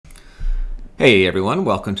Hey everyone,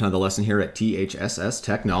 welcome to another lesson here at THSS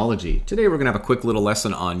Technology. Today we're going to have a quick little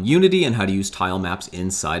lesson on Unity and how to use tile maps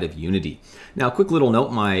inside of Unity. Now, a quick little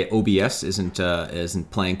note, my OBS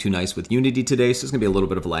isn't playing too nice with Unity today, so there's going to be a little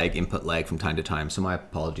bit of lag, input lag from time to time, so my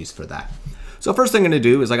apologies for that. So first thing I'm going to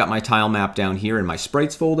do is I got my tile map down here in my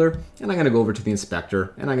sprites folder, and I'm going to go over to the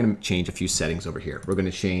inspector, and I'm going to change a few settings over here. We're going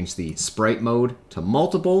to change the sprite mode to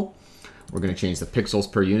multiple. We're going to change the pixels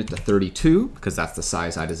per unit to 32 because that's the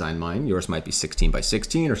size I designed mine. Yours might be 16 by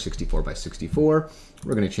 16 or 64 by 64.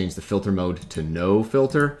 We're going to change the filter mode to no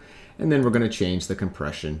filter. And then we're going to change the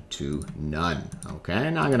compression to none. Okay,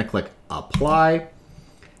 now I'm going to click apply.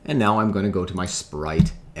 And now I'm going to go to my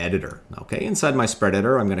sprite editor. Okay, inside my sprite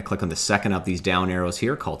editor, I'm going to click on the second of these down arrows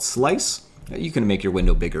here called slice. You can make your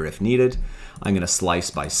window bigger if needed. I'm going to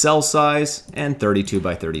slice by cell size and 32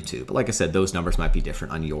 by 32. But like I said, those numbers might be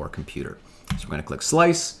different on your computer. So we're going to click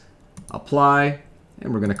slice, apply,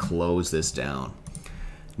 and we're going to close this down.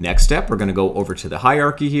 Next step, we're going to go over to the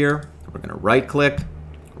hierarchy here. We're going to right click.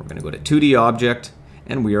 We're going to go to 2D object,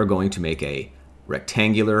 and we are going to make a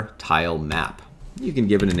rectangular tile map. You can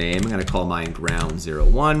give it a name. I'm going to call mine ground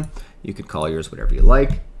 01. You could call yours whatever you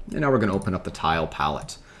like. And now we're going to open up the tile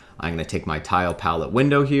palette. I'm going to take my tile palette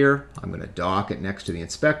window here. I'm going to dock it next to the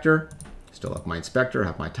inspector. Still have my inspector,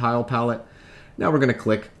 have my tile palette. Now we're going to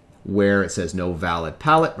click where it says no valid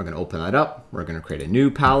palette. We're going to open that up. We're going to create a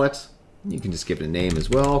new palette. You can just give it a name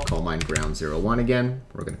as well. Call mine ground 01 again.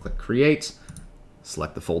 We're going to click create.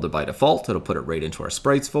 Select the folder by default. It'll put it right into our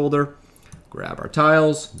sprites folder. Grab our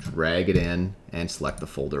tiles, drag it in, and select the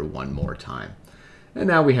folder one more time. And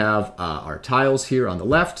now we have our tiles here on the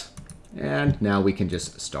left. And now we can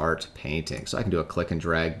just start painting. So I can do a click and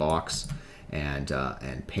drag box and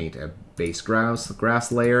paint a base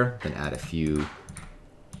grass layer, then add a few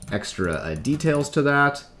extra details to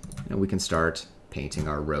that. And we can start painting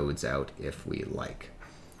our roads out if we like.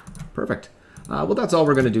 Perfect. Well, that's all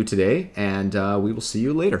we're going to do today, and we will see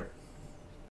you later.